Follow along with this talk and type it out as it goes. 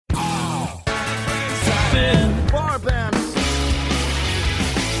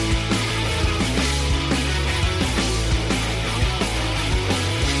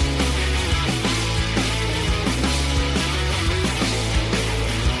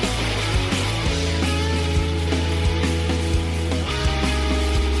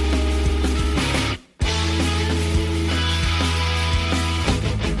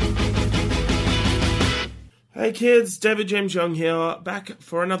Hey kids, David James Young here, back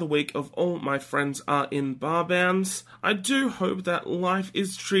for another week of All My Friends Are in Bar Bands. I do hope that life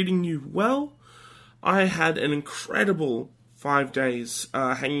is treating you well. I had an incredible 5 days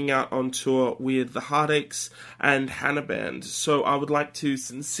hanging out on tour with the Heartaches and Hannah Band, so I would like to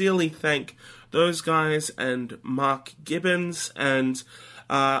sincerely thank those guys and Mark Gibbons and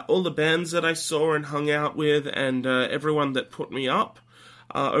all the bands that I saw and hung out with and everyone that put me up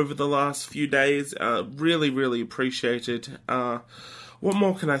over the last few days. Really appreciated. What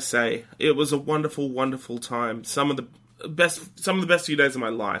more can I say? It was a wonderful, wonderful time. Some of the best few days of my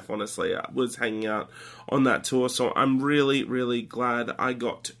life, honestly, was hanging out on that tour. So I'm really glad I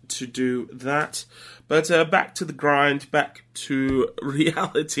got to do that. But back to the grind, back to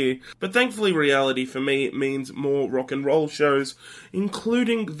reality. But thankfully, reality for me means more rock and roll shows,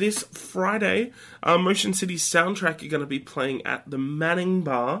 including this Friday. Motion City Soundtrack are going to be playing at the Manning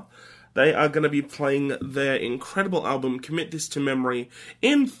Bar. They are going to be playing their incredible album, Commit This to Memory,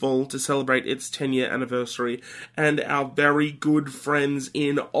 in full to celebrate its 10-year anniversary. And our very good friends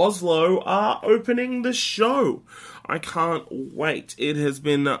in Oslo are opening the show. I can't wait. It has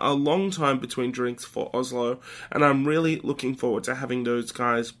been a long time between drinks for Oslo, and I'm really looking forward to having those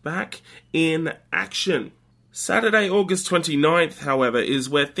guys back in action. Saturday, August 29th, however, is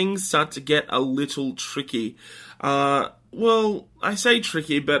where things start to get a little tricky. Well, I say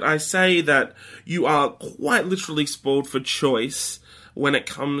tricky, but I say that you are quite literally spoiled for choice when it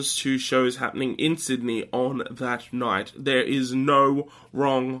comes to shows happening in Sydney on that night. There is no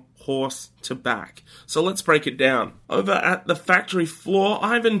wrong horse to back. So let's break it down. Over at the Factory Floor,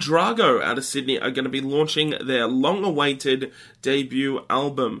 Ivan Drago out of Sydney are going to be launching their long-awaited debut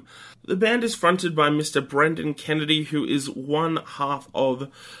album. The band is fronted by Mr. Brendan Kennedy, who is one half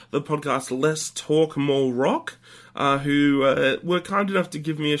of the podcast Less Talk, More Rock, who were kind enough to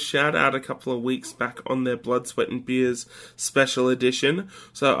give me a shout out a couple of weeks back on their Blood, Sweat and Beers special edition.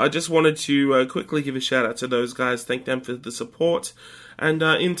 So I just wanted to quickly give a shout out to those guys, thank them for the support, and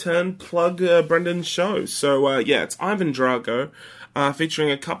in turn plug Brendan's show. So it's Ivan Drago,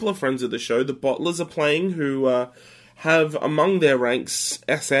 featuring a couple of friends of the show. The Bottlers are playing, who have among their ranks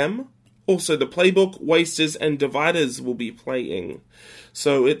SM. Also, the Playbook, Wasters, and Dividers will be playing.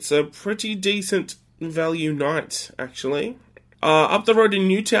 So it's a pretty decent value night, actually. Up the road in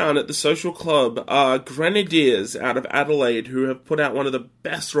Newtown at the Social Club are Grenadiers out of Adelaide, who have put out one of the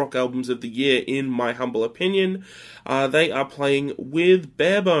best rock albums of the year, in my humble opinion. They are playing with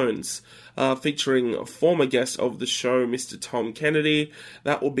Barebones, featuring a former guest of the show, Mr. Tom Kennedy.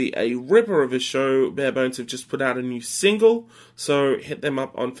 That will be a ripper of a show. Barebones have just put out a new single, so hit them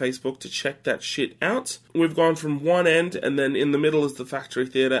up on Facebook to check that shit out. We've gone from one end, and then in the middle is the Factory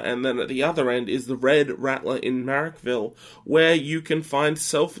Theatre, and then at the other end is the Red Rattler in Marrickville, where you can find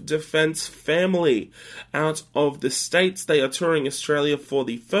Self-Defense Family. Out of the States, they are touring Australia for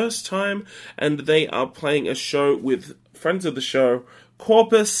the first time, and they are playing a show with friends of the show,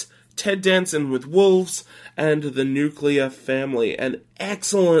 Corpus, Ted Danson with Wolves, and the Nuclear Family. An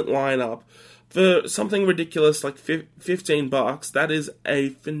excellent lineup. For something ridiculous like $15, that is a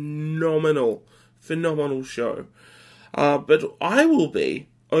phenomenal show. But I will be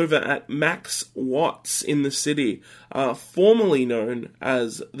over at Max Watts in the city, formerly known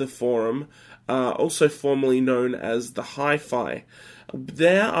as the Forum, also formerly known as the Hi-Fi.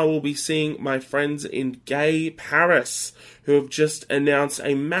 There I will be seeing my friends in Gay Paris, who have just announced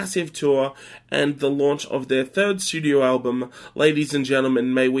a massive tour and the launch of their third studio album. Ladies and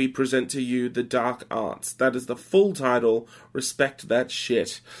gentlemen, may we present to you The Dark Arts. That is the full title. Respect that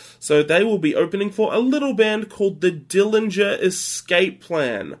shit. So they will be opening for a little band called the Dillinger Escape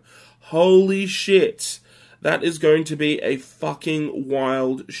Plan. Holy shit. That is going to be a fucking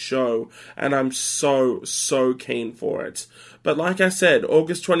wild show, and I'm so keen for it. But like I said,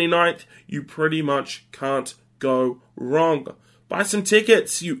 August 29th, you pretty much can't go wrong. Buy some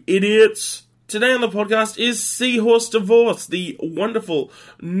tickets, you idiots! Today on the podcast is Seahorse Divorce, the wonderful,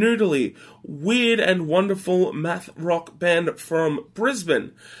 noodly, weird and wonderful math rock band from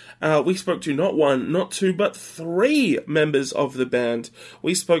Brisbane. We spoke to not one, not two, but 3 members of the band.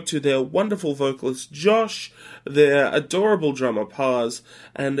 We spoke to their wonderful vocalist Josh, their adorable drummer Paz,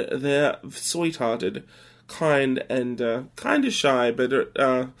 and their sweethearted, kind and kind of shy, but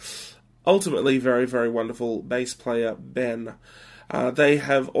ultimately very wonderful bass player Ben. They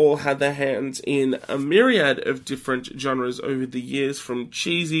have all had their hands in a myriad of different genres over the years, from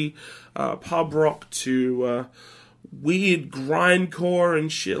cheesy pub rock to weird grindcore and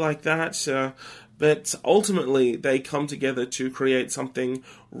shit like that. But ultimately, they come together to create something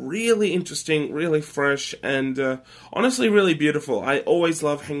really interesting, really fresh, and honestly really beautiful. I always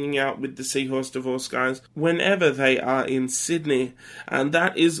love hanging out with the Seahorse Divorce guys whenever they are in Sydney, and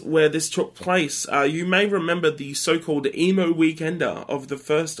that is where this took place. You may remember the so-called emo weekender of the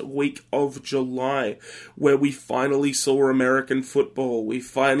first week of July, where we finally saw American football, we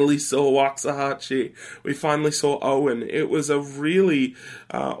finally saw Waxahachie, we finally saw Owen. It was a really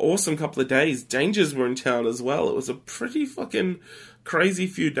awesome couple of days. Dangers were in town as well. It was a pretty fucking crazy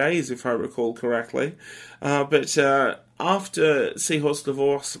few days, if I recall correctly. But after Seahorse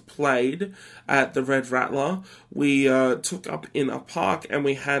Divorce played at the Red Rattler, we took up in a park and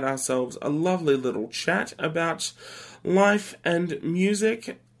we had ourselves a lovely little chat about life and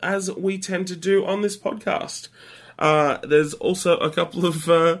music, as we tend to do on this podcast. There's also a couple of...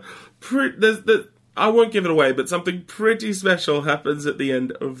 I won't give it away, but something pretty special happens at the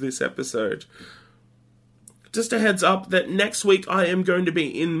end of this episode. Just a heads up that next week I am going to be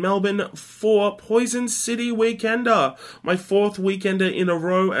in Melbourne for Poison City Weekender, my 4th weekender in a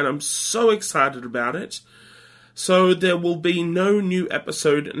row, and I'm so excited about it. So there will be no new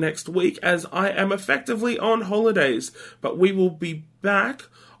episode next week, as I am effectively on holidays, but we will be back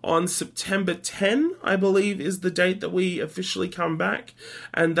on September 10, I believe, is the date that we officially come back,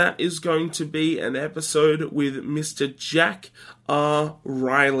 and that is going to be an episode with Mr. Jack R.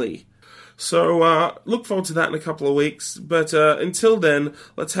 Riley. So, look forward to that in a couple of weeks. But until then,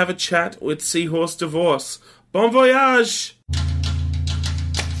 let's have a chat with Seahorse Divorce. Bon voyage!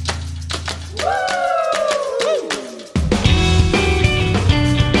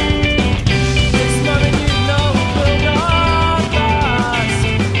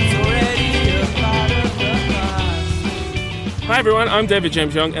 Hi everyone, I'm David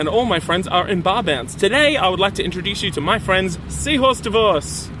James Young, and all my friends are in bar bands. Today, I would like to introduce you to my friends, Seahorse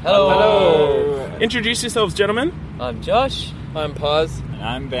Divorce. Hello. Introduce yourselves, gentlemen. I'm Josh. I'm Paz. And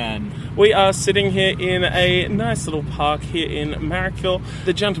I'm Ben. We are sitting here in a nice little park here in Marrickville.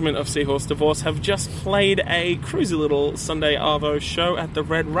 The gentlemen of Seahorse Divorce have just played a cruisy little Sunday Arvo show at the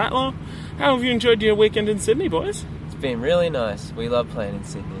Red Rattler. How have you enjoyed your weekend in Sydney, boys? It's been really nice. We love playing in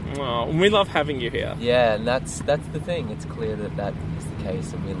Sydney. Oh, and we love having you here. Yeah, and that's the thing. It's clear that is the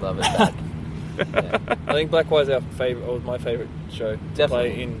case, and we love it back. Yeah. I think Blackwire's our favourite, or my favourite show to Definitely.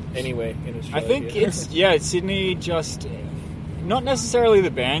 play in anywhere in Australia. I think it's Sydney just not necessarily the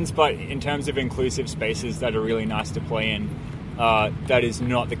bands, but in terms of inclusive spaces that are really nice to play in. That is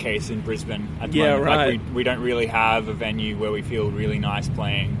not the case in Brisbane at the moment. Right. Like we don't really have a venue where we feel really nice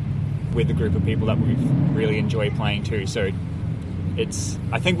playing with a group of people that we really enjoy playing to. So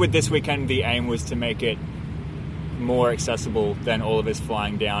I think with this weekend the aim was to make it more accessible than all of us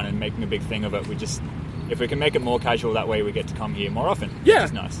flying down and making a big thing of it. If we can make it more casual, that way we get to come here more often. Yeah. Which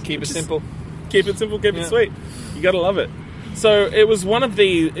is nice. Keep it simple. Keep it simple, keep it sweet. You gotta love it. So it was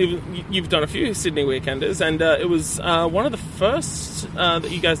you've done a few Sydney Weekenders, and it was one of the first that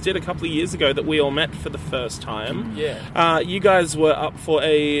you guys did a couple of years ago that we all met for the first time. Yeah. You guys were up for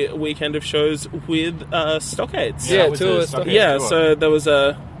a weekend of shows with Stockades. Yeah, it was tour a with Stockades Yeah, tour. so there was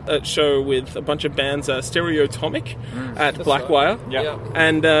a show with a bunch of bands, Stereotomic at Blackwire. Yeah. Yeah.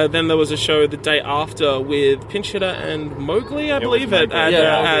 And then there was a show the day after with Pinch Hitter and Mowgli, I believe, was at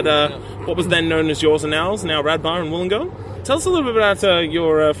Mowgli. what was then known as Yours and Ours, now Radbar and Wollongong. Tell us a little bit about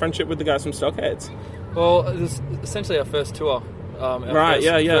your friendship with the guys from Stockades. Well, it was essentially our first tour.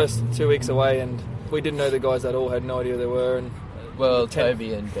 First 2 weeks away, and we didn't know the guys at all, had no idea who they were. And Well,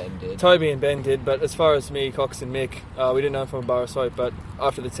 Toby and Ben did. Toby and Ben did, but as far as me, Cox and Mick, we didn't know them from a bar of soap, but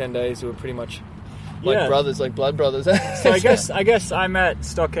after the 10 days, we were pretty much like Yeah. brothers, like blood brothers. So I guess I met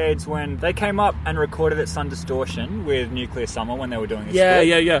Stockades when they came up and recorded at Sun Distortion with Nuclear Summer when they were doing a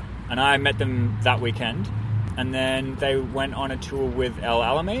split. Yeah. And I met them that weekend. And then they went on a tour with El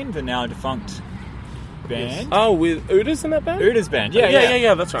Alamein, the now defunct band. Oh, with Uda's in that band? Uda's band,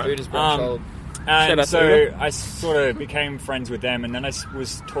 yeah, that's right. We just brought solid. Shout out And to so Uda. I sort of became friends with them, and then I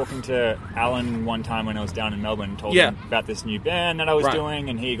was talking to Alan one time when I was down in Melbourne and told him about this new band that I was Right. doing,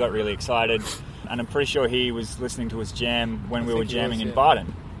 and he got really excited. And I'm pretty sure he was listening to us jam when we were think he jamming was, in yeah.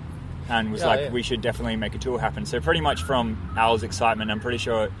 Barton, and was Yeah, yeah. we should definitely make a tour happen. So pretty much from Al's excitement, I'm pretty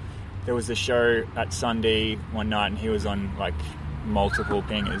sure there was a show at Sunday one night, and he was on like multiple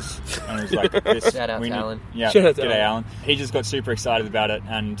pingers, and it was like this. Shout out to we knew- Alan. Yeah, Shout out to g'day Alan. Alan. He just got super excited about it,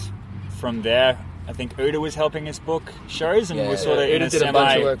 and from there, I think Uda was helping us book shows, and Yeah, was sort of in Uda a did a bunch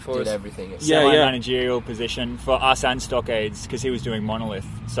of semi work for Did us. everything. Yeah. managerial position for us and Stockades, because he was doing Monolith.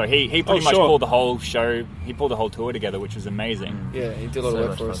 So he pretty much sure. pulled the whole show. He pulled the whole tour together, which was amazing. Yeah, he did a lot So of work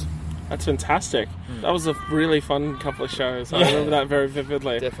much for fun. us. That's fantastic. That was a really fun couple of shows. I remember that very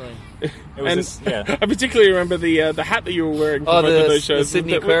vividly. Definitely. It was I particularly remember the hat that you were wearing for both of those shows. The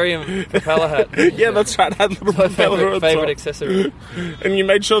Sydney Aquarium propeller hat. Yeah, that's right. It had a little propeller on top. Favourite accessory. And you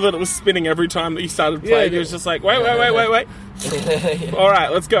made sure that it was spinning every time that you started playing. It was just like, wait. All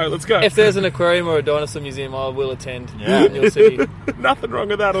right, let's go. If there's an aquarium or a dinosaur museum, I will attend. Yeah. In your city. Nothing wrong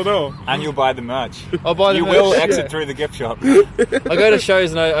with that at all. And you'll buy the merch. I'll buy the merch. You will exit through the gift shop. I go to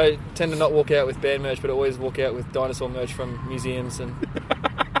shows and I tend to not walk out with band merch, but I always walk out with dinosaur merch from museums. And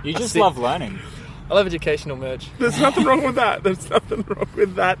you just love learning. I love educational merch. There's nothing wrong with that. There's nothing wrong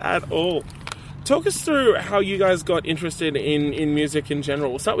with that at all. Talk us through how you guys got interested in music in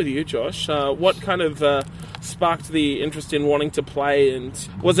general. We'll start with you, Josh. What kind of sparked the interest in wanting to play? And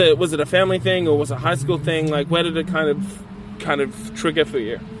was it a family thing or was it a high school thing? Like, where did it kind of trigger for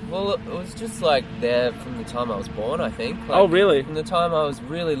you? Well, it was just like there from the time I was born, I think. Like, oh, really? From the time I was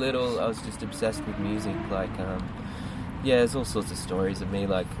really little, I was just obsessed with music. Like, there's all sorts of stories of me,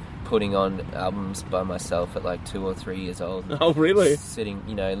 like, putting on albums by myself at like 2 or 3 years old. Oh, really? Sitting,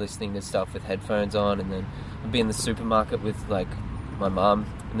 listening to stuff with headphones on, and then I'd be in the supermarket with like my mum,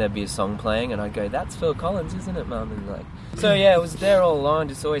 and there'd be a song playing, and I'd go, "That's Phil Collins, isn't it, Mum?" And like, so yeah, it was there all along.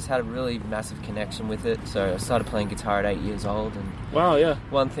 Just always had a really massive connection with it. So I started playing guitar at 8 years old, and wow, yeah,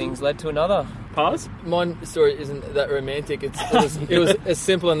 one thing's led to another. Pause. My story isn't that romantic. It was as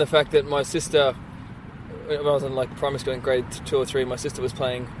simple in the fact that my sister, when I was in like primary school in grade 2 or 3, my sister was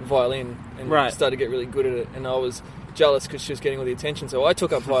playing violin and started to get really good at it, and I was jealous because she was getting all the attention, so I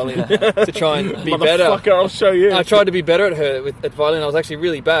took up violin to try and be better. Motherfucker, I'll show you. I tried to be better at her at violin. I was actually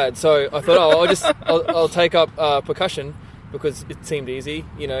really bad, so I thought, I'll take up percussion because it seemed easy,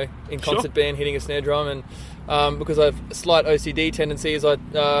 in concert band, hitting a snare drum, and because I have slight OCD tendencies, I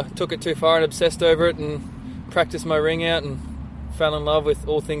took it too far and obsessed over it and practiced my ring out and fell in love with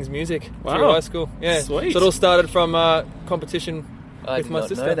all things music through high school. Yeah, sweet. So it all started from competition with my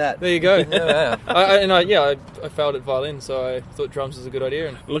sister. Know that. There you go. Yeah, I failed at violin, so I thought drums was a good idea.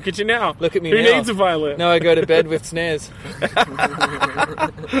 And look at you now. Look at me Who now. needs a violin? Now I go to bed with snares.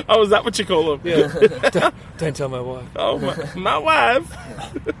 Oh, is that what you call them? Yeah. Don't tell my wife. Oh, my wife.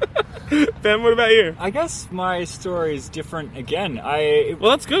 Ben, what about you? I guess my story is different again.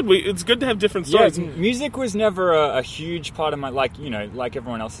 Well, that's good. It's good to have different stories. Yeah, music was never a huge part of my, like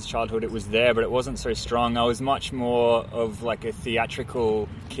everyone else's childhood, it was there, but it wasn't so strong. I was much more of like a theatrical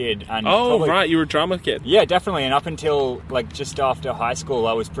kid. And right, you were a drama kid. Yeah, definitely. And up until like just after high school,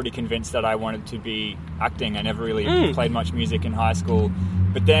 I was pretty convinced that I wanted to be acting. I never really played much music in high school.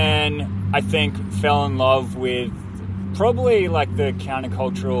 But then I think fell in love with probably like the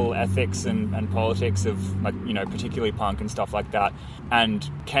countercultural ethics and politics of like, particularly punk and stuff like that, and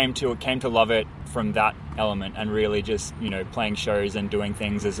came to love it from that element, and really just, playing shows and doing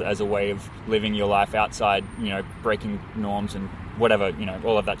things as a way of living your life outside, breaking norms and whatever,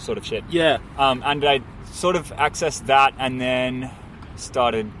 all of that sort of shit. Yeah. And I sort of accessed that, and then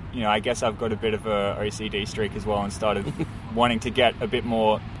started, I guess I've got a bit of a OCD streak as well, and started wanting to get a bit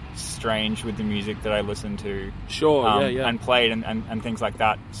more strange with the music that I listened to. Sure, and played and things like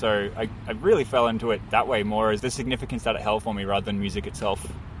that. So I really fell into it that way more as the significance that it held for me rather than music itself.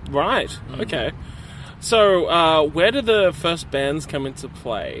 Right, okay. So where did the first bands come into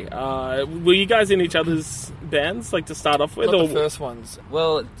play? Were you guys in each other's bands, like to start off with? Not the first ones.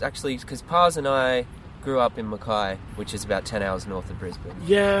 Well, actually, because Paz and I grew up in Mackay, which is about 10 hours north of Brisbane.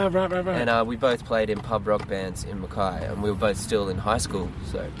 Yeah, right. And we both played in pub rock bands in Mackay, and we were both still in high school,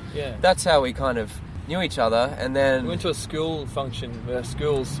 so that's how we kind of knew each other. And then we went to a school function where our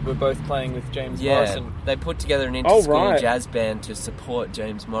schools were both playing with James Morrison. They put together an inter-school jazz band to support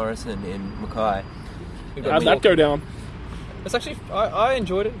James Morrison in Mackay. How'd that go down? It's actually, I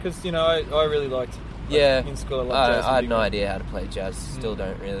enjoyed it because, I really liked. In school, I loved jazz. I had no idea how to play jazz. Still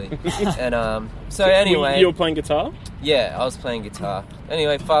don't really. And so anyway, you were playing guitar? Yeah, I was playing guitar.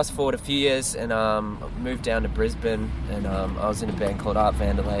 Anyway, fast forward a few years, and moved down to Brisbane, and I was in a band called Art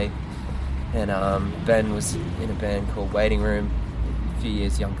Vanderlei, and Ben was in a band called Waiting Room, a few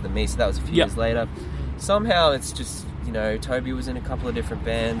years younger than me, so that was a few years later. Somehow it's just, Toby was in a couple of different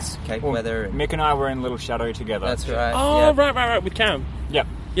bands, Cape Weather. And Mick and I were in Little Shadow together. That's right. Oh, right, with Cam. Yep.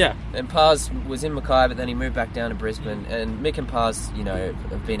 Yeah. And Paz was in Mackay, but then he moved back down to Brisbane. And Mick and Paz,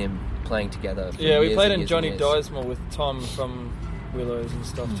 have been playing together for years. We played in Johnny Dysmore with Tom from Willows and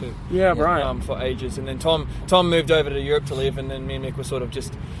stuff too. Yeah, right. For ages. And then Tom moved over to Europe to live, and then me and Mick were sort of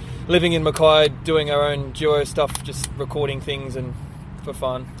just living in Mackay, doing our own duo stuff, just recording things and for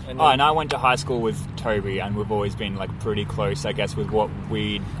fun. And I went to high school with Toby, and we've always been like pretty close, I guess, with what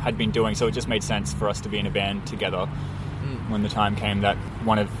we had been doing. So it just made sense for us to be in a band together. when the time came that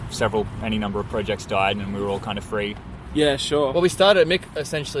one of any number of projects died and we were all kind of free. Yeah, sure. Well, we started. Mick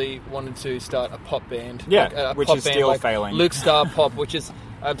essentially wanted to start a pop band. Yeah, a which pop is band still like failing. Luke Star Pop, which is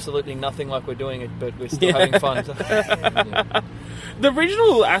absolutely nothing like we're doing it, but we're still having fun. The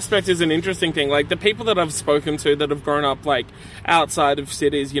regional aspect is an interesting thing. Like, the people that I've spoken to that have grown up, like, outside of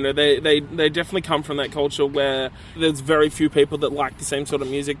cities, you know, they definitely come from that culture where there's very few people that like the same sort of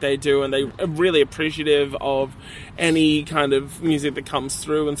music they do, and they are really appreciative of any kind of music that comes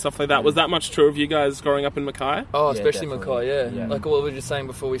through and stuff like that. Was that much true of you guys growing up in Mackay? Oh, Yeah, especially definitely. Mackay, Yeah. Like what we were just saying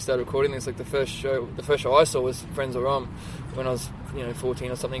before we started recording this, like the first show I saw was Friends Are On when I was,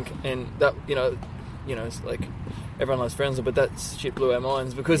 14 or something, and that, it's like everyone loves Friends, but that shit blew our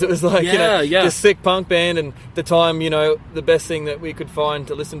minds because it was like, this sick punk band, and the time, the best thing that we could find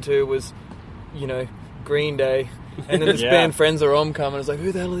to listen to was, Green Day, and then this band Friends Are On come, and it's like,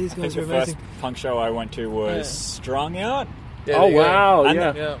 who the hell are these I think guys? Are the amazing. first punk show I went to was Strung Out. Yeah, Oh, there you go. wow,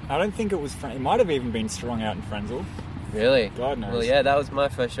 And yeah. I don't think it was. It might have even been Strung Out in Frenzell. Really? God knows. Well, yeah, that was my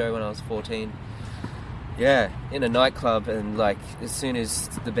first show when I was 14. Yeah, in a nightclub, and like as soon as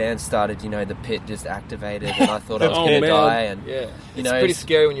the band started, the pit just activated, and I thought I was Oh, going to man. die. And Yeah, you it's know, pretty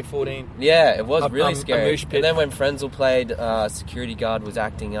scary when you're 14. yeah, it was A- really a scary. moosh pit. And then when Frenzel played, security guard was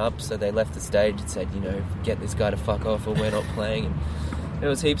acting up, so they left the stage and said, get this guy to fuck off, or we're not playing. And it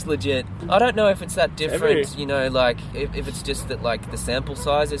was heaps legit. I don't know if it's that different, like if it's just that like the sample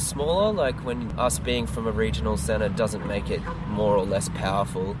size is smaller, like when us being from a regional centre doesn't make it more or less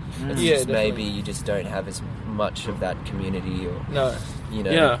powerful. It's Yeah, just definitely. maybe you just don't have as much of that community or No.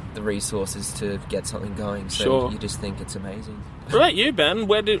 the resources to get something going. So Sure. you just think it's amazing. What about you, Ben?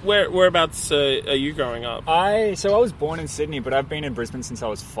 Whereabouts are you growing up? I was born in Sydney, but I've been in Brisbane since I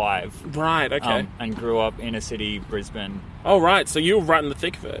was 5. Right, okay. And grew up inner city Brisbane. Oh, right, so you were right in the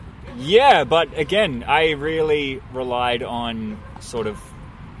thick of it. Yeah, but again, I really relied on sort of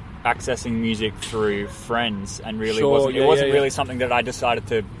accessing music through friends, and really Sure, wasn't yeah, it wasn't yeah, really yeah. something that I decided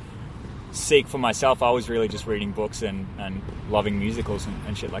to seek for myself. I was really just reading books and loving musicals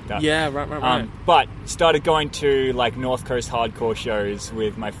and shit like that. Yeah, right. But started going to like North Coast hardcore shows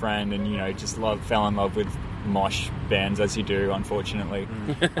with my friend, and just fell in love with mosh bands, as you do, unfortunately.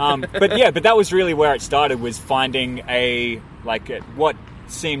 But that was really where it started, was finding what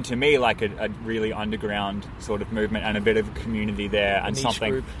seemed to me like a really underground sort of movement and a bit of a community there, and niche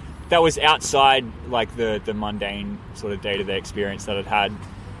something group. that was outside like the mundane sort of day-to-day experience that I'd had.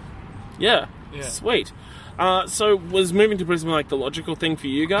 Yeah, Yeah. sweet. So was moving to Brisbane like the logical thing for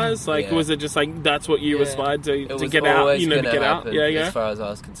you guys? Like, Yeah. was it just like that's what you Yeah. aspired to It was get out? always To gonna get out. happen, Yeah. as far as I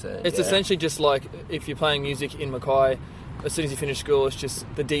was concerned. It's yeah. essentially just like if you're playing music in Mackay, as soon as you finish school, it's just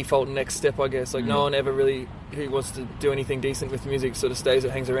the default next step, I guess. Like no one ever really who wants to do anything decent with music sort of stays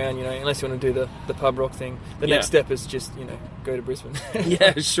or hangs around, unless you want to do the pub rock thing. The Yeah. next step is just, go to Brisbane.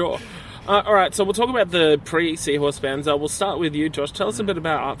 Yeah, sure. All right, so we'll talk about the pre-Seahorse bands. We'll start with you, Josh. Tell us a bit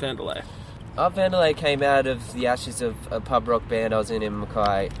about Art Vandelay. Art Vandelay came out of the ashes of a pub rock band I was in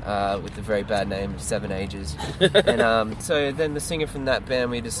Mackay with the very bad name Seven Ages. And so then the singer from that band,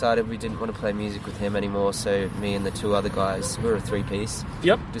 we decided we didn't want to play music with him anymore, so me and the two other guys, we were a three-piece,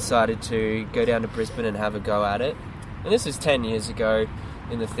 Yep. decided to go down to Brisbane and have a go at it. And this was 10 years ago,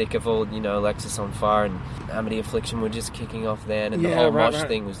 in the thick of all, Alexis on Fire and Amity Affliction were just kicking off then, and the Yeah, whole right, mosh right.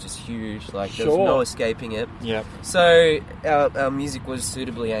 thing was just huge. Like, there Sure. was no escaping it. Yep. So our music was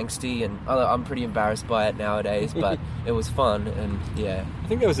suitably angsty, and I'm pretty embarrassed by it nowadays, but it was fun, and yeah. I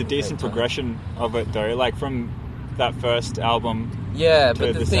think there was a decent Great time. progression of it though, like from that first album. Yeah, to but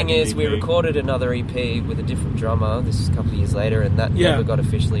the the thing second is, we EP. recorded another EP with a different drummer. This is a couple of years later, and that Yeah. never got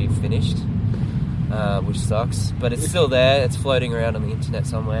officially finished, which sucks. But it's still there. It's floating around on the internet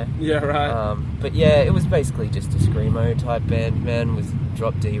somewhere. Yeah, right. But yeah, it was basically just a screamo type band, man, with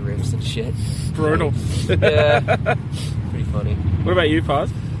drop D riffs and shit. Brutal. Yeah, pretty funny. What about you,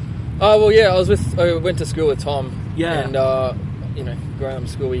 Paz? Oh, well, yeah, I went to school with Tom. Yeah. And, growing up in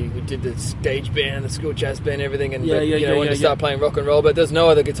school, we did the stage band, the school jazz band, everything. And, Yeah, but, yeah, you know, yeah, wanted yeah, to start playing rock and roll, but there's no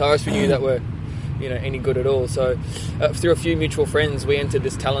other guitarists we knew that were, any good at all. So through a few mutual friends, we entered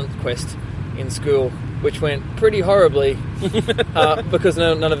this talent quest in school, which went pretty horribly because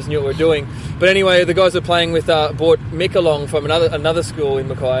none of us knew what we were doing. But anyway, the guys were playing with brought Mick along from another school in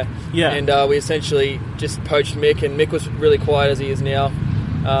Mackay. Yeah. And we essentially just poached Mick, and Mick was really quiet as he is now.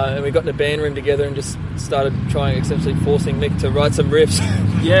 And we got in a band room together and just started essentially forcing Mick to write some riffs.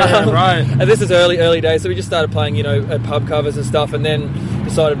 Yeah, right. And this is early days, so we just started playing, at pub covers and stuff, and then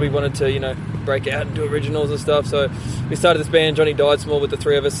decided we wanted to, break out and do originals and stuff. So we started this band, Johnny Died Small, with the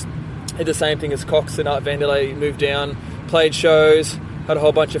three of us. Did the same thing as Cox and Art Vandelay, moved down, played shows, had a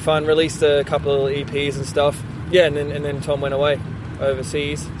whole bunch of fun, released a couple of EPs and stuff. Yeah, and then Tom went away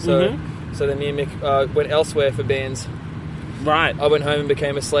overseas. So then me and Mick went elsewhere for bands. Right. I went home and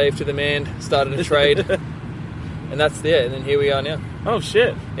became a slave to the man, started a trade. And that's and then here we are now. Oh,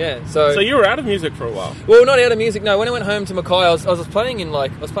 shit. Yeah, So you were out of music for a while? Well, not out of music, no. When I went home to Mackay, I was playing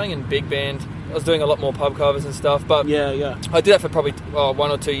in big band. I was doing a lot more pub covers and stuff, but Yeah. I did that for probably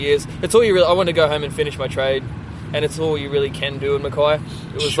 1 or 2 years. It's all you really... I wanted to go home and finish my trade, and it's all you really can do in Mackay.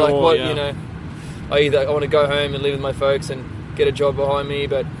 It was I want to go home and live with my folks and get a job behind me,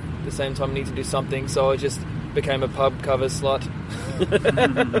 but at the same time I need to do something, so I just became a pub cover slut.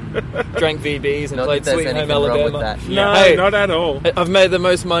 Drank VBs and Not played that there's Sweet Home anything wrong with Alabama. that. No, Hey. not at all. I've made the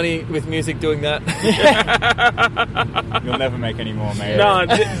most money with music doing that. You'll never make any more, mate. No,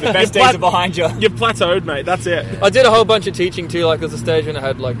 The best days are behind you. You're plateaued, mate. That's it. I did a whole bunch of teaching too. Like, there was a stage when I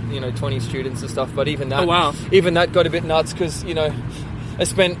had 20 students and stuff. But even that, Oh, wow. even that got a bit nuts because I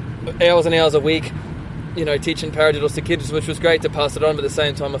spent hours and hours a week, teaching paradiddles to kids, which was great to pass it on. But at the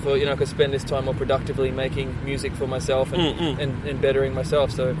same time, I thought I could spend this time more productively making music for myself and bettering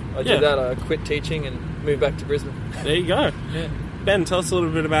myself. So I did that. I quit teaching and moved back to Brisbane. There you go. Yeah. Ben, tell us a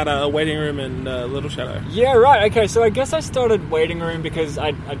little bit about Waiting Room and Little Shadow. Yeah, right. Okay, so I guess I started Waiting Room because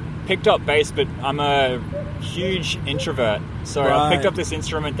I picked up bass, but I'm a huge introvert. So I picked up this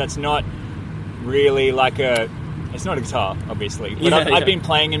instrument that's not really it's not a guitar, obviously. But I've been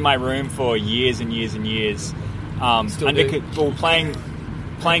playing in my room for years and years and years.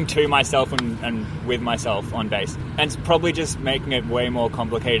 Playing to myself and with myself on bass. And it's probably just making it way more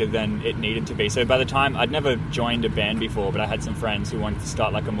complicated than it needed to be. So by the time, I'd never joined a band before, but I had some friends who wanted to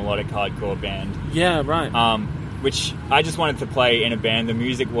start a melodic hardcore band. Yeah, right. Which I just wanted to play in a band. The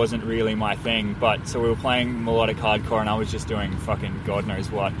music wasn't really my thing, but so we were playing melodic hardcore and I was just doing fucking God knows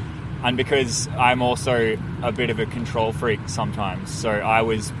what. And because I'm also a bit of a control freak sometimes, so I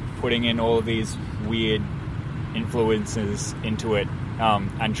was putting in all of these weird influences into it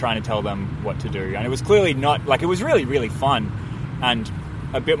and trying to tell them what to do. And it was clearly not, it was really, really fun and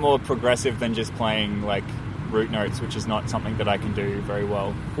a bit more progressive than just playing, root notes, which is not something that I can do very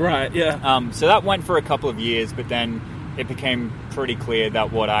well. Right, yeah. So that went for a couple of years, but then it became pretty clear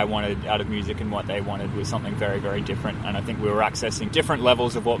that what I wanted out of music and what they wanted was something very, very different. And I think we were accessing different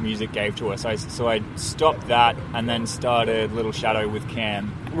levels of what music gave to us. So I stopped that and then started Little Shadow with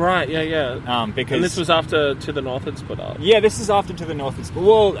Cam. Right, yeah. Because And this was after To the North had split up. Yeah, this is after To the North had split.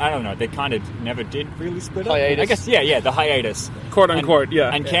 Well, I don't know. They kind of never did really split up. Hiatus. I guess, yeah, the hiatus. Quote unquote,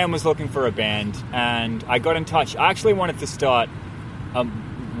 yeah. And Cam was looking for a band, and I got in touch. I actually wanted to start a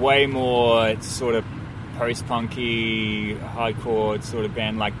way more sort of post-punky, hardcore sort of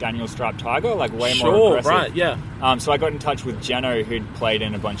band like Daniel Striped Tiger, way more aggressive. Right, yeah. So I got in touch with Jeno, who'd played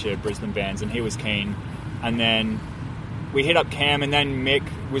in a bunch of Brisbane bands, and he was keen. And then we hit up Cam, and then Mick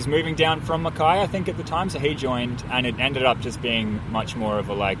was moving down from Mackay, I think, at the time, so he joined, and it ended up just being much more of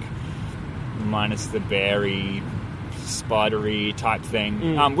a, minus the berry, spidery type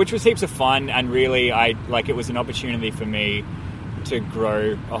thing, which was heaps of fun, and really, it was an opportunity for me to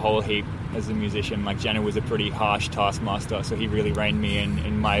grow a whole heap as a musician. Jeno was a pretty harsh taskmaster, so he really reined me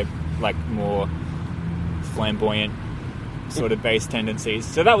in my more flamboyant sort of bass tendencies.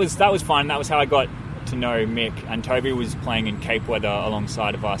 So that was fun. That was how I got to know Mick, and Toby was playing in Cape Weather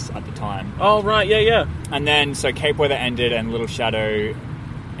alongside of us at the time. Oh, right, yeah. And then so Cape Weather ended and Little Shadow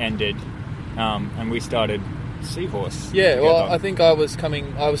ended, and we started Seahorse. Yeah, together. well, I think I was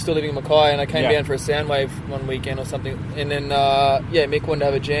still living in Mackay, and I came down for a Soundwave one weekend or something, and then Mick wanted to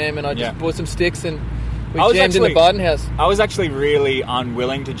have a jam, and I just bought some sticks and we jammed in the Barden House. I was actually really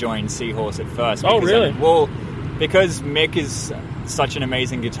unwilling to join Seahorse at first. Oh, really? Because Mick is such an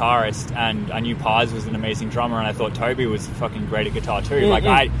amazing guitarist, and I knew Paz was an amazing drummer, and I thought Toby was fucking great at guitar too.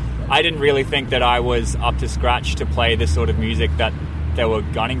 Mm-hmm. I didn't really think that I was up to scratch to play the sort of music that they were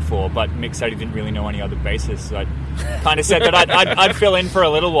gunning for, but Mick said he didn't really know any other bassists, so I kind of said that I'd fill in for a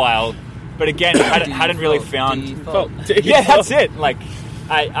little while, but again, I hadn't really found... Yeah, that's it.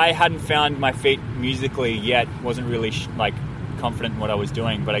 I hadn't found my feet musically yet, wasn't really confident in what I was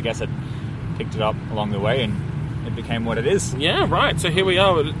doing, but I guess I picked it up along the way, and it became what it is. Yeah, right. So here we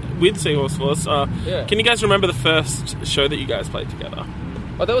are with Seahorse Force. Can you guys remember the first show that you guys played together?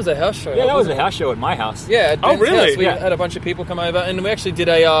 Oh, that was a house show. Yeah, that was a house show at my house. Yeah, at Ben's really? house. We had a bunch of people come over, and we actually did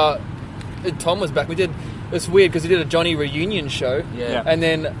Tom was back. It was weird because we did a Johnny reunion show, and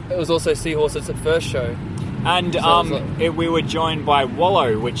then it was also Seahorse's first show. And we were joined by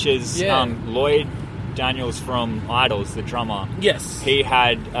Wallow, which is Lloyd Daniels from Idols, the drummer. Yes. He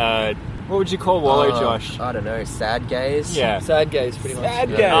had... what would you call Wallow, Josh? I don't know, sad gaze? Yeah. Sad gaze, pretty much. Sad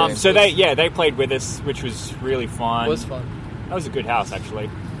gaze. So they played with us, which was really fun. It was fun. That was a good house, actually.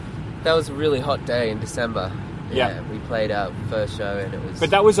 That was a really hot day in December. Yeah. We played our first show and it was. But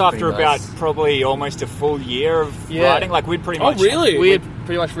that was after pretty about nice. probably almost a full year of Yeah. writing. Like we'd pretty much. really? We had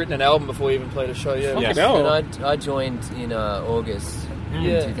pretty much written an album before we even played a show. Yeah. Fucking Yes. hell. And I joined in August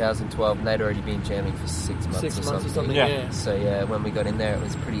Yeah. 2012, and they'd already been jamming for 6 months, 6 months or something. Yeah. Yeah. So yeah, when we got in there, it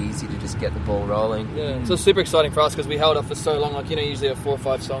was pretty easy to just get the ball rolling. Yeah, so it's super exciting for us because we held up for so long. Like, usually have 4 or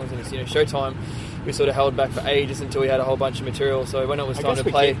 5 songs and it's, showtime. We sort of held back for ages until we had a whole bunch of material. So when it was I time guess to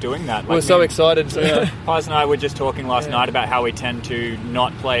we play, keep doing that. we were so excited. So, Paz and I were just talking last Yeah. night about how we tend to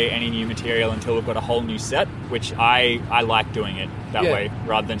not play any new material until we've got a whole new set, which I like doing it that Yeah. way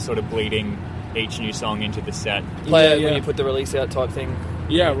rather than sort of bleeding each new song into the set. play it Yeah. when you put the release out type thing.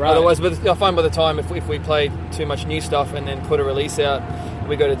 Yeah, right. Otherwise, but I find by the time if we play too much new stuff and then put a release out,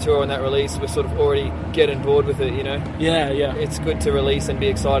 we go to tour on that release, we're sort of already getting bored with it. Yeah, yeah. It's good to release and be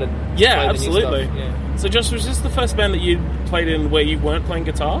excited. to Yeah, play the new absolutely. stuff. Yeah. So, Josh, was this the first band that you played in where you weren't playing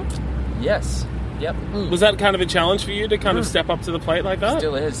guitar? Yes. Yep. Was that kind of a challenge for you to kind of step up to the plate like that?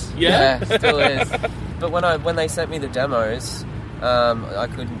 Still is. Yeah? Still is. But when they sent me the demos, I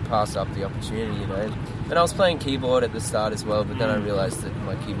couldn't pass up the opportunity, And I was playing keyboard at the start as well, but then I realised that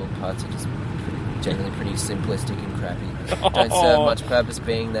my keyboard parts are just generally pretty simplistic and crappy. Don't serve much purpose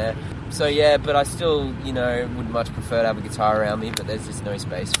being there. So yeah, but I still, would much prefer to have a guitar around me, but there's just no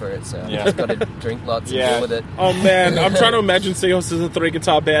space for it, so I've Yeah. just got to drink lots and Yeah. deal with it. Oh man, I'm trying to imagine Seahorse as a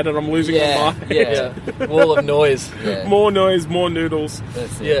 3-guitar band and I'm losing my Yeah, mind. yeah, Yeah. Wall of noise. yeah. More noise, more noodles.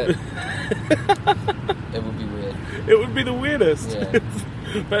 That's it. Yeah. It would be weird. It would be the weirdest. Yeah.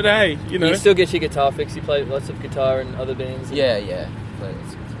 But hey, You still get your guitar fixed. You play lots of guitar in other bands. Yeah, yeah. Play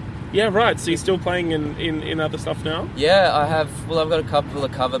this. Yeah, right. So you're still playing in other stuff now? Yeah, I've got a couple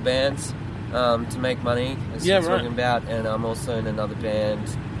of cover bands to make money, as Yeah, you're right. talking about, and I'm also in another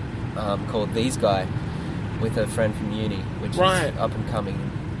band called These Guy with a friend from uni, which Right. is up and coming,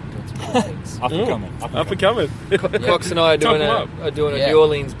 doing some cool things. Up and coming. Up and coming. Cox and I are doing Talk 'em are doing a Yeah. New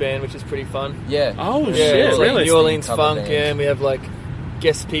Orleans band, which is pretty fun. Yeah. Oh, Yeah, shit, it's like really? New Orleans Cover funk, band. yeah, and we have like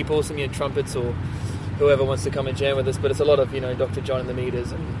guest people, some trumpets or whoever wants to come and jam with us. But it's a lot of Dr. John and the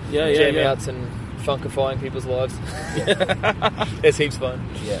Meters and jam outs and funkifying people's lives. It's heaps fun.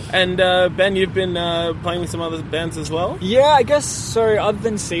 Yeah. And Ben, you've been playing with some other bands as well? Yeah, I guess so. Other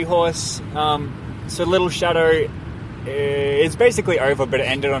than Seahorse, so Little Shadow is basically over, but it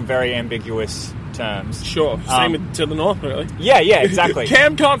ended on very ambiguous terms. Sure. Same with To the North, really. Yeah, exactly.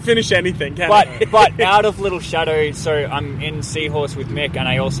 Cam can't finish anything, can he? But out of Little Shadow, so I'm in Seahorse with Mick, and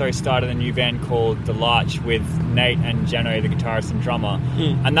I also started a new band called The Larch with Nate and Jeno, the guitarist and drummer,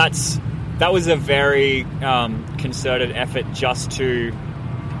 and that was a very concerted effort just to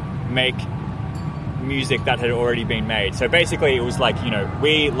make music that had already been made. So basically, it was like,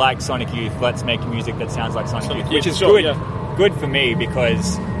 we like Sonic Youth, let's make music that sounds like Sonic Youth, which is sure, good, good for me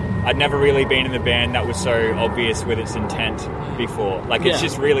because I'd never really been in the band that was so obvious with its intent before. Like, it's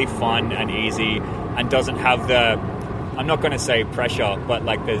just really fun and easy and doesn't have the, I'm not going to say pressure, but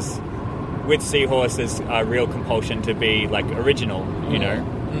like with Seahorse, there's a real compulsion to be like original,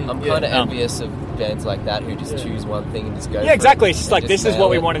 I'm kind of envious of bands like that who just choose one thing and just go. Yeah, exactly. It's It's just like, this is what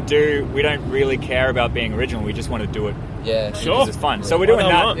we want to do. We don't really care about being original. We just want to do it Yeah, Sure. because it's fun. So we're doing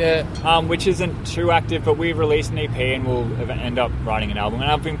Why that, not? Yeah. which isn't too active, but we've released an EP and we'll end up writing an album.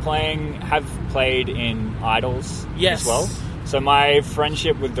 And I've been have played in Idols Yes. as well. So my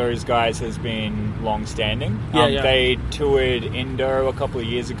friendship with those guys has been long-standing. Yeah. They toured Indo a couple of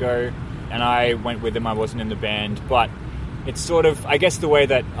years ago, and I went with them. I wasn't in the band, but it's sort of, I guess the way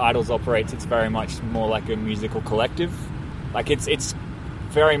that Idols operates, it's very much more like a musical collective. Like it's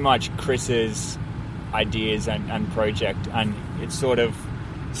very much Chris's ideas and project, and it sort of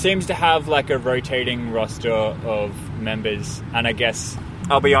seems to have like a rotating roster of members, and I guess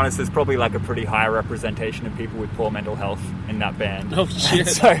I'll be honest, there's probably like a pretty high representation of people with poor mental health in that band. Oh, shit.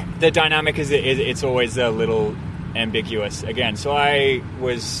 So the dynamic is it's always a little ambiguous again. So I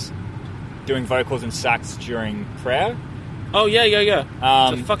was doing vocals and sax during Prayer. Oh, yeah.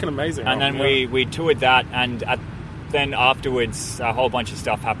 It's fucking amazing. And then we toured that, and then afterwards a whole bunch of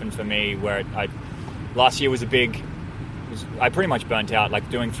stuff happened for me where last year was I pretty much burnt out, like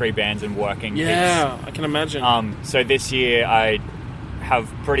doing 3 bands and working. Yeah, I can imagine. So this year I have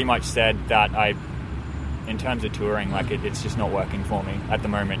pretty much said that in terms of touring, like it's just not working for me at the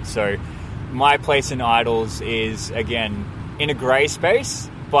moment. So my place in Idols is, again, in a grey space,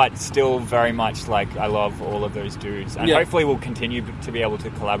 but still very much like I love all of those dudes, and hopefully we'll continue to be able to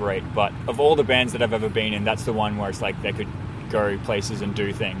collaborate. But of all the bands that I've ever been in, that's the one where it's like they could go places and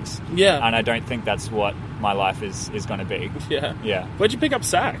do things. Yeah. And I don't think that's what my life is going to be. Yeah. Yeah. Where'd you pick up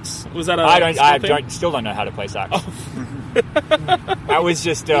sax? Was that a I still don't know how to play sax. That was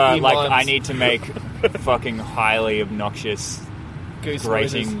just like mimes. I need to make fucking highly obnoxious Goose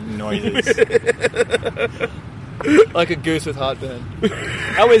grating noises. like a goose with heartburn.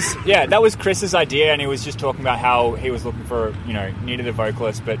 That was Chris's idea, and he was just talking about how he was looking for, needed a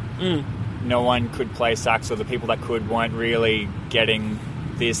vocalist, but no one could play sax, or the people that could weren't really getting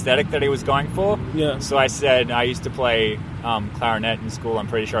the aesthetic that he was going for. Yeah. So I said, I used to play clarinet in school. I'm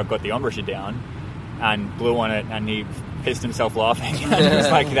pretty sure I've got the embouchure down, and blew on it, and he pissed himself laughing. And it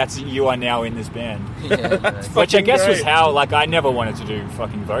was like, you are now in this band. Yeah, nice. Which I guess was great. how, I never wanted to do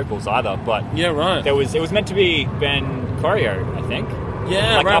fucking vocals either, but Yeah, right. it was meant to be Ben Choreo, I think.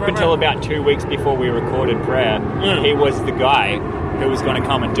 Yeah, Up until about 2 weeks before we recorded Prayer, he was the guy who was going to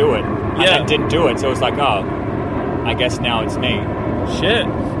come and do it, and then didn't do it. So it was like, oh, I guess now it's me. Shit.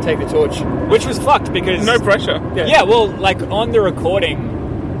 Take the torch. Which was fucked because No pressure. yeah, well, on the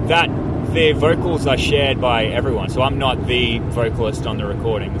recording, the vocals are shared by everyone. So I'm not the vocalist on the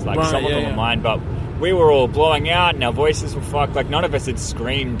recordings. Some of them are mine, but we were all blowing out and our voices were fucked. None of us had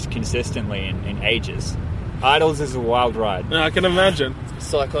screamed consistently in ages. Idols is a wild ride. No, I can imagine.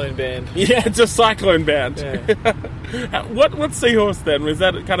 Cyclone band. Yeah, it's a cyclone band. Yeah. What's Seahorse then? Was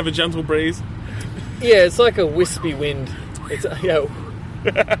that kind of a gentle breeze? Yeah, it's like a wispy wind. It's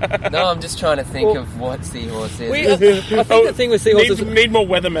No, I'm just trying to think of what Seahorse is. I think the thing with Seahorse is Need more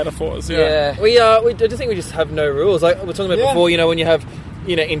weather metaphors. yeah. I just think we just have no rules. Like we were talking about before, when you have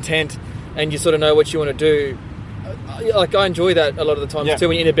intent and you sort of know what you want to do. I enjoy that a lot of the times too.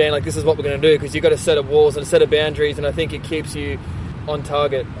 When you're in a band, this is what we're going to do, because you've got a set of walls and a set of boundaries, and I think it keeps you on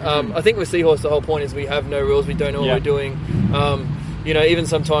target. I think with Seahorse, the whole point is we have no rules. We don't know what we're doing. Even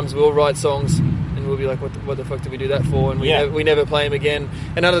sometimes we'll write songs and we'll be like, what the fuck did we do that for? And we never play them again.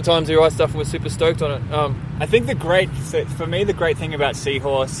 And other times we write stuff and we're super stoked on it. I think the great thing about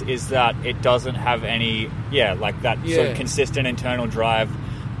Seahorse is that it doesn't have any, sort of consistent internal drive,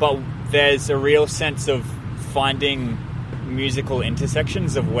 but there's a real sense of finding musical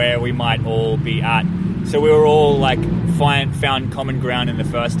intersections of where we might all be at. So we were all found common ground in the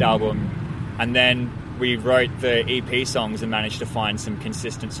first album, and then we wrote the EP songs and managed to find some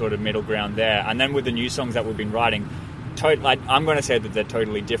consistent sort of middle ground there. And then with the new songs that we've been writing, I'm going to say that they're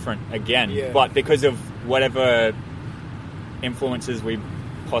totally different again, but because of whatever influences we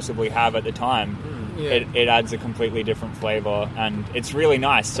possibly have at the time, it adds a completely different flavor, and it's really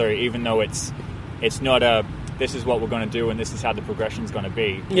nice. So even though it's not this is what we're going to do and this is how the progression's going to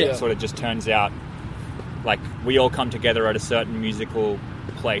be, it sort of just turns out we all come together at a certain musical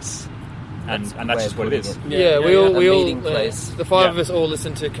place. And that's just what it is. We all meeting place. The five of us all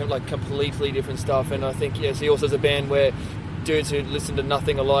listen to completely different stuff, and I think he also has a band where dudes who listen to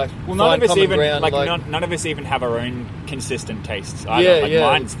nothing alike. Well, none of us even ground, none of us even have our own consistent tastes.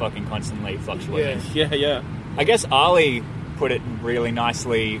 Mine's fucking constantly fluctuating. Yeah. I guess Ali put it really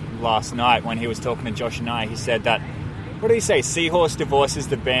nicely last night when he was talking to Josh and I. He said that, what did he say? Seahorse Divorce is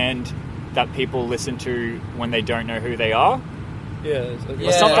the band that people listen to when they don't know who they are. Or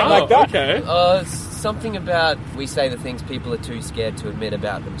something like that. Okay. Something about we say the things people are too scared to admit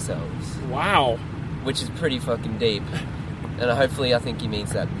about themselves. Wow. Which is pretty fucking deep. And hopefully I think he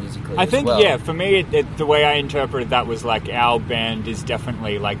means that musically I think, as well. for me, the way I interpreted that was our band is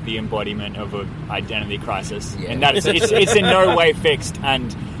definitely the embodiment of an identity crisis. Yeah. And that it's in no way fixed.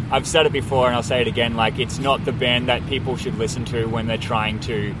 And I've said it before and I'll say it again, it's not the band that people should listen to when they're trying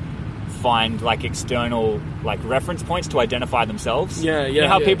to find external reference points to identify themselves. Yeah. You know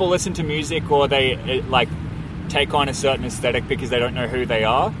how people listen to music or they take on a certain aesthetic because they don't know who they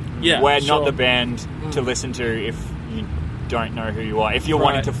are? Yeah, We're sure. not the band to listen to if you don't know who you are. If you're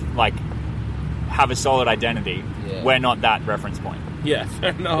wanting to have a solid identity, we're not that reference point. Yeah,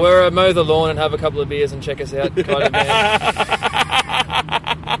 fair enough. We're mow the lawn and have a couple of beers and check us out kind of band.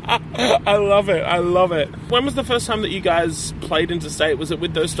 I love it. When was the first time that you guys played interstate? Was it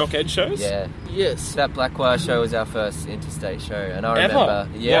with those Stock Edge shows? Yeah. Yes. That Blackwire show was our first interstate show, and I Ever?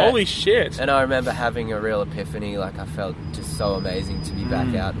 remember, Holy shit! and I remember having a real epiphany. I felt just so amazing to be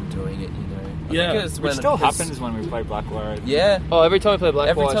back out and doing it. Yeah. Because Which still happens when we play Blackwire. Yeah. Oh, every time we play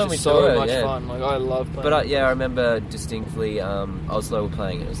Every Blackwire, time it's we just do so it, much yeah. fun. I love playing. But I remember distinctly Oslo were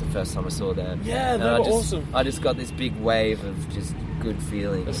playing it. It was the first time I saw them. Yeah, And they I were just, awesome. I just got this big wave of just good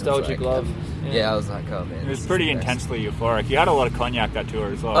feeling. Nostalgic love. Yeah, I was like, oh man. It this was is pretty the best. intensely euphoric. You had a lot of cognac that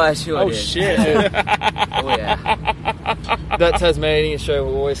tour as well. Oh, I sure Oh did. shit! Oh yeah. That Tasmania show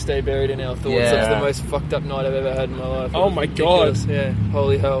will always stay buried in our thoughts. Yeah. That's the most fucked up night I've ever had in my life. It Oh was my ridiculous. God. Yeah,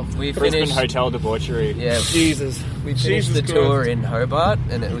 holy hell. We Brisbane finished. Hotel debauchery. Yeah. Jesus. We finished Jesus the tour Christ. in Hobart,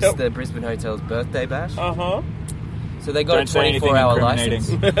 and it was Yep. the Brisbane Hotel's birthday bash. Uh huh. So they got Don't say a anything 24-hour license.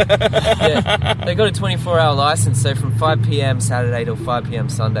 Yeah, they got a 24-hour license. So from 5 p.m. Saturday till 5 p.m.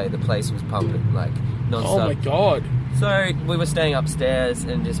 Sunday, the place was pumping like non-stop. Oh my god. So we were staying upstairs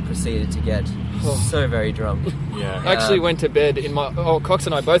and just proceeded to get so very drunk. Yeah. I actually went to bed in my... Oh, Cox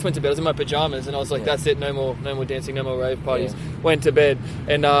and I both went to bed. I was in my pajamas, and I was like, that's it, no more dancing, no more rave parties. Yeah. Went to bed,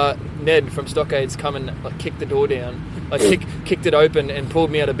 and Ned from Stockades come and like, kicked the door down. Like, kicked it open and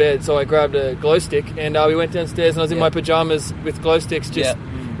pulled me out of bed. So I grabbed a glow stick, and we went downstairs, and I was in my pajamas with glow sticks just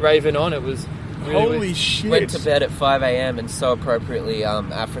raving on. It was... Really Holy weird. shit. Went to bed at 5 a.m. and so appropriately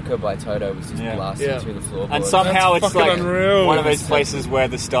Africa by Toto was just blasting through the floorboards. And somehow That's it's like fucking unreal. one of those places where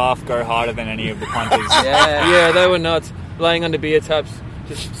the staff go harder than any of the punters. Yeah, they were nuts. Laying under beer taps,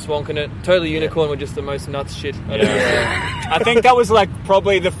 just swonking it. Totally Unicorn were just the most nuts shit I'd ever seen. I think that was like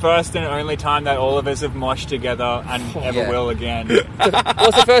probably the first and only time that all of us have moshed together and ever will again. Well,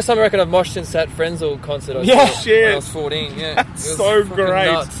 it's the first time I reckon I've moshed since that Frenzel concert I saw shit. when I was 14. Yeah, it was So fucking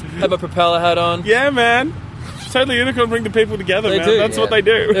great. Nuts. Had my propeller hat on. Yeah, man. Totally Unicorn bring the people together, They man. do, That's what they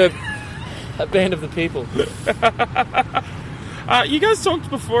do. A band of the people. You guys talked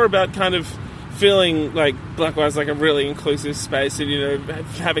before about kind of feeling like Blackwire's like a really inclusive space and, you know,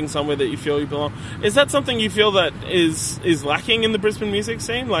 having somewhere that you feel you belong. Is that something you feel that is lacking in the Brisbane music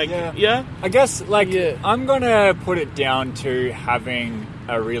scene? Like, yeah? I guess, I'm going to put it down to having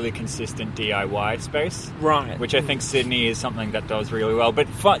a really consistent DIY space. Right. Which I think Sydney is something that does really well. But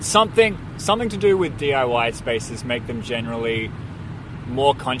something to do with DIY spaces make them generally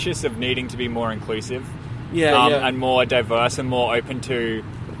more conscious of needing to be more inclusive. And more diverse and more open to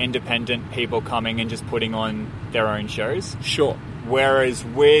independent people coming and just putting on their own shows. Sure. Whereas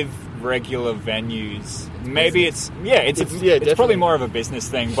with regular venues, maybe it's probably more of a business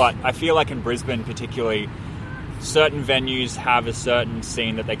thing, but I feel like in Brisbane particularly, certain venues have a certain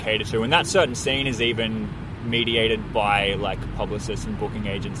scene that they cater to, and that certain scene is even mediated by like publicists and booking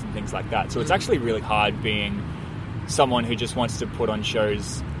agents and things like that. So it's actually really hard being someone who just wants to put on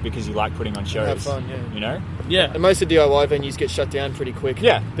shows because you like putting on shows. Have fun, yeah. You know? Yeah. And most of the DIY venues get shut down pretty quick.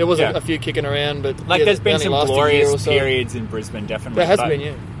 Yeah. There was a few kicking around, but there's been they some only last a year or glorious so. periods in Brisbane, definitely. There has but been,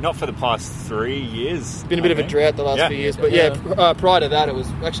 yeah. Not for the past 3 years. It's been a bit of a drought the last few years, but prior to that, it was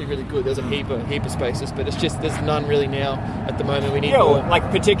actually really good. There's a heap of spaces, but it's just there's none really now at the moment. We need more. Well, like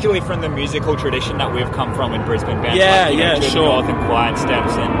particularly from the musical tradition that we've come from in Brisbane bands, sure. North and Quiet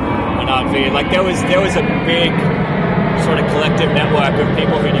Steps and Art like there was a big sort of collective network of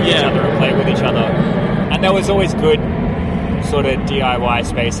people who knew each other and played with each other, and there was always good sort of DIY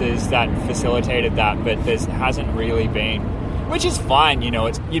spaces that facilitated that, but there hasn't really been, which is fine, you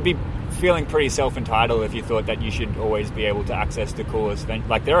know. You'd be feeling pretty self-entitled if you thought that you should always be able to access the coolest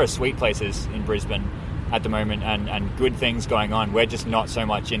like there are sweet places in Brisbane at the moment and good things going on. We're just not so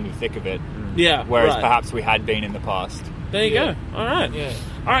much in the thick of it, whereas perhaps we had been in the past. There you go. All right. Yeah.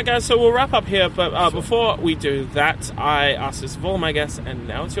 All right, guys, so we'll wrap up here, but before we do that, I asked this of all my guests, and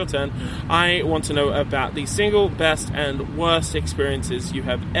now it's your turn. I want to know about the single best and worst experiences you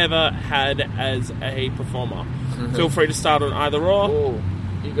have ever had as a performer. Feel free to start on either or. Oh,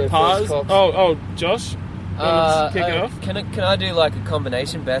 you go Pause. first, Cox. Oh, Josh? Let's kick it off. Can I do like a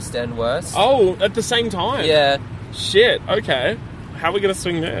combination best and worst? Oh, at the same time? Yeah. Shit, okay. How are we going to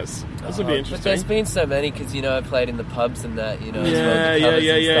swing this? This will be interesting. But there's been so many because, you know, I played in the pubs and that, you know, as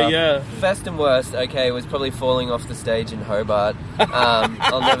Yeah. Best and worst, okay, was probably falling off the stage in Hobart.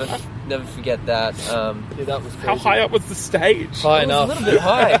 I'll never forget that. That was crazy. How high up was the stage? High enough. A little bit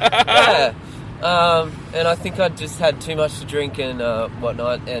high, yeah. And I think I just had too much to drink and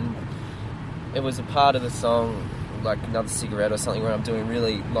whatnot, and it was a part of the song, like Another Cigarette or something, where I'm doing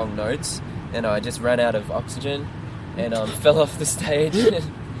really long notes, and I just ran out of oxygen and fell off the stage.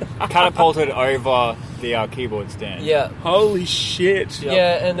 Catapulted over the keyboard stand. Yeah. Holy shit.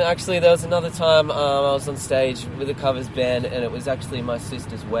 Yeah, and actually there was another time I was on stage with a covers band, and it was actually my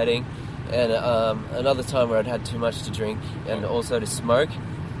sister's wedding, and another time where I'd had too much to drink and also to smoke,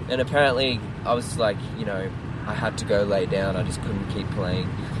 and apparently I was like, you know, I had to go lay down, I just couldn't keep playing.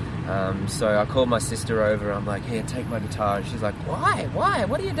 So I called my sister over. I'm like, "Here, take my guitar." And she's like, "Why?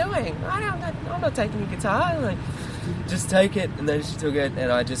 What are you doing?" I'm not taking your guitar. I'm like, just take it. And then she took it,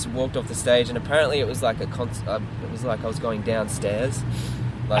 and I just walked off the stage. And apparently, it was like it was like I was going downstairs.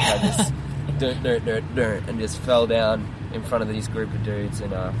 Like I just and just fell down in front of this group of dudes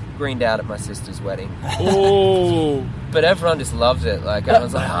and greened out at my sister's wedding. Oh. But everyone just loved it. Like,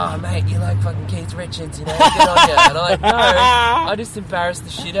 everyone's like, "Oh, mate, you like fucking Keith Richards, you know, good on you." And I'm like, no, I just embarrassed the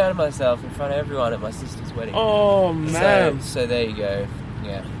shit out of myself in front of everyone at my sister's wedding. Oh, man. So there you go.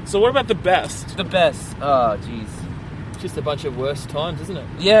 Yeah. So what about the best? The best. Oh, jeez. just a bunch of worst times, isn't it?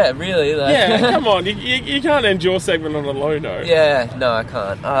 Yeah, really. Like, Yeah, come on. You can't end your segment on a low note. Yeah, no, I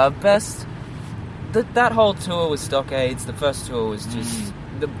can't. Best... That whole tour with Stockades, the first tour was just...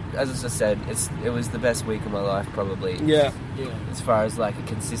 as I said, it was the best week of my life, probably. Yeah. As far as like a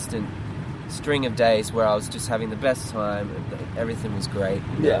consistent string of days where I was just having the best time and everything was great.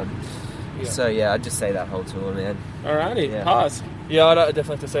 Yeah. So yeah, I'd just say that whole tour, man. Alrighty, Yeah. pass. Yeah, I'd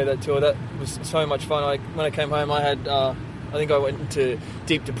definitely have to say that tour. That was so much fun. When I came home, I had, I think I went into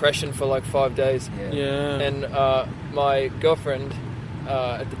deep depression for like 5 days. Yeah. And my girlfriend,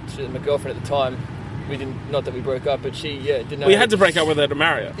 my girlfriend at the time, we didn't, not that we broke up, but she, didn't know. We had to break up with her to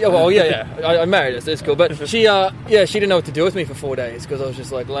marry her. Yeah, well, I married her, so it's cool. But she didn't know what to do with me for 4 days because I was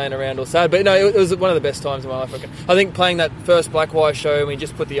just like laying around all sad. But no, it was one of the best times of my life. I think playing that first Blackwire show, and we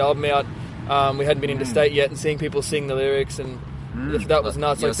just put the album out. We hadn't been into state yet, and seeing people sing the lyrics, and that was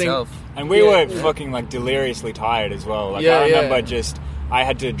nuts. Yourself. And we were fucking like deliriously tired as well. Like I remember I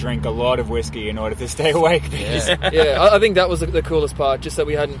had to drink a lot of whiskey in order to stay awake. I think that was the coolest part, just that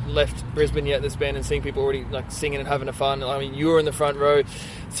we hadn't left Brisbane yet, this band, and seeing people already like singing and having fun. I mean, you were in the front row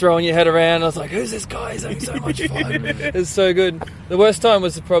throwing your head around. I was like, who's this guy? He's having so much fun. It was so good. The worst time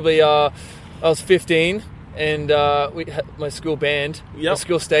was probably I was 15 and we had my school band, my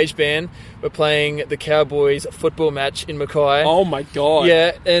school stage band, were playing the Cowboys football match in Mackay. Oh my god.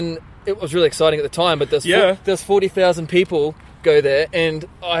 Yeah, and it was really exciting at the time, but there's 40,000 people go there, and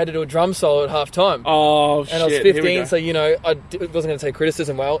I had to do a drum solo at half time. Oh, shit. And I was 15, so, I wasn't going to take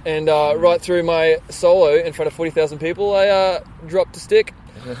criticism well. And right through my solo in front of 40,000 people, I dropped a stick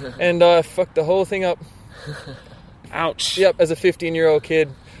and I fucked the whole thing up. Ouch. Yep, as a 15-year-old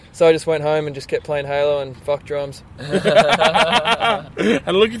kid. So I just went home and just kept playing Halo and fucked drums. And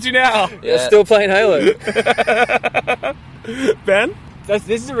look at you now. Yeah, still playing Halo. Ben? This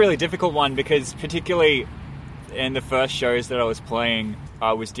is a really difficult one because particularly in the first shows that I was playing,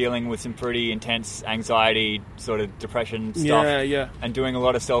 I was dealing with some pretty intense anxiety, sort of depression stuff, and doing a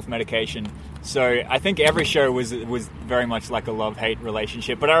lot of self-medication. So I think every show was very much like a love-hate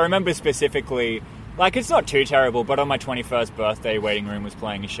relationship. But I remember specifically, like, it's not too terrible, but on my 21st birthday, Waiting Room was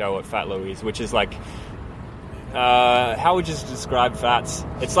playing a show at Fat Louise, which is like, how would you describe Fats?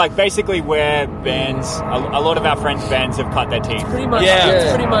 It's like basically where bands, a lot of our friends' bands have cut their teeth. Pretty much, it's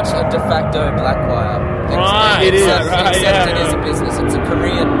pretty much a de facto Blackwire. Right, it is. Except it is a business. It's a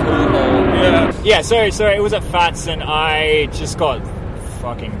Korean pool hall. Yeah, so it was at Fats, and I just got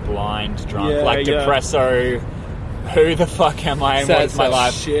fucking blind drunk. Depresso. Who the fuck am I and what's my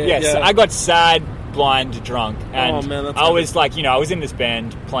life? Shit, yes, I got sad, blind, drunk, and that's I was like, I was in this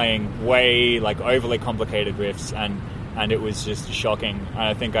band playing way like overly complicated riffs, and it was just shocking. And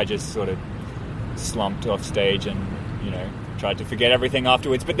I think I just sort of slumped off stage and tried to forget everything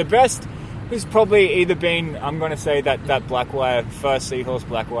afterwards. But the best was probably either been, I'm going to say that Blackwire, first Seahorse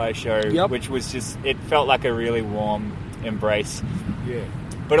Blackwire show, which was just, it felt like a really warm embrace. Yeah.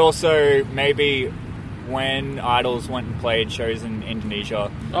 But also maybe when Idols went and played shows in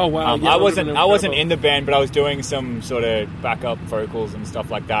Indonesia. Oh wow! I wasn't in the band, but I was doing some sort of backup vocals and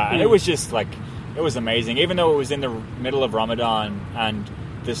stuff like that, and it was just like, it was amazing. Even though it was in the middle of Ramadan and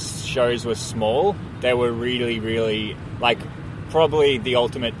the shows were small, they were really, really like probably the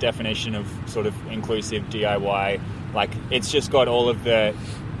ultimate definition of sort of inclusive DIY. Like, it's just got all of the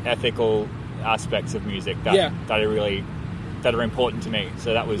ethical aspects of music that are important to me.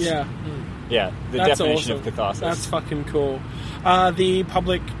 So that was the definition of catharsis. That's fucking cool. The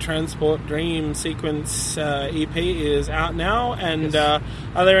Public Transport Dream Sequence EP is out now, and are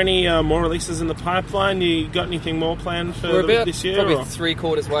there any more releases in the pipeline? You got anything more planned for this year? Probably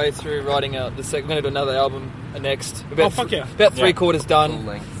 3/4 way through writing out the second. We're going to do another album next. About 3/4 done. Full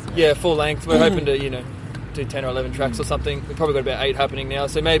length. Yeah, full length. We're hoping to do 10 or 11 tracks or something. We've probably got about 8 happening now.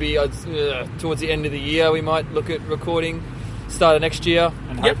 So maybe towards the end of the year we might look at recording. Start of next year.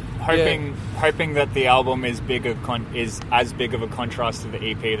 And hoping that the album is as big of a contrast to the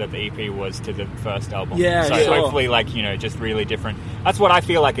EP that the EP was to the first album. Yeah, so hopefully, just really different. That's what I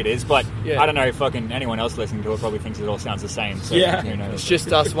feel like it is, but I don't know, fucking anyone else listening to it probably thinks it all sounds the same. So who knows? It's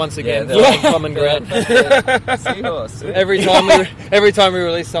just us once again. Common ground. Seahorse. Every time we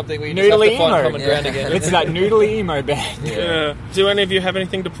release something, we just have to find common ground again. It's that noodly emo band. Yeah. Do any of you have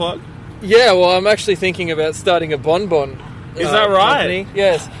anything to plug? Yeah, well, I'm actually thinking about starting a bonbon. Is that right? Company.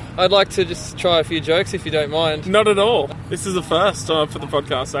 Yes. I'd like to just try a few jokes if you don't mind. Not at all. This is the first for the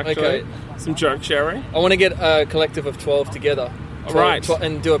podcast, actually. Okay. Some joke sharing. I want to get a collective of 12 together. Right.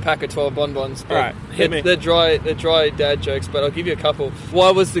 And do a pack of 12 bonbons. Right. Hit me. They're dry dad jokes, but I'll give you a couple.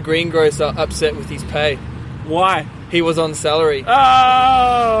 Why was the greengrocer upset with his pay? Why? He was on salary. Oh!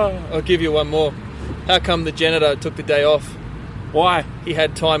 I'll give you one more. how come the janitor took the day off? Why? He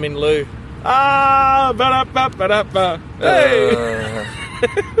had time in lieu. Ba-da-ba-ba-da-ba. Hey!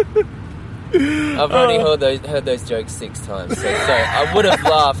 I've only heard those jokes 6 times, so I would have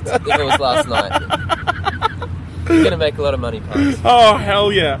laughed if it was last night. You're going to make a lot of money, Paz. Oh,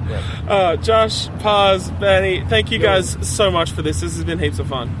 hell yeah. Yeah. Josh, Paz, Benny, thank you guys so much for this. This has been heaps of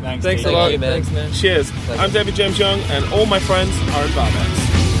fun. Thanks Thanks a Pete. lot. you, man. Thanks, man. Cheers. I'm David James Young, and all my friends are in Barbands.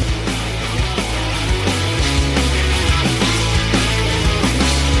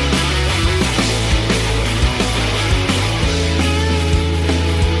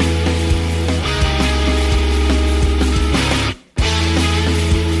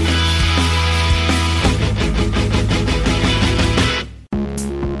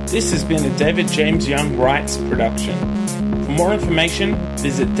 This has been a David James Young Writes production. For more information,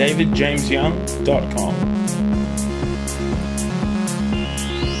 visit davidjamesyoung.com.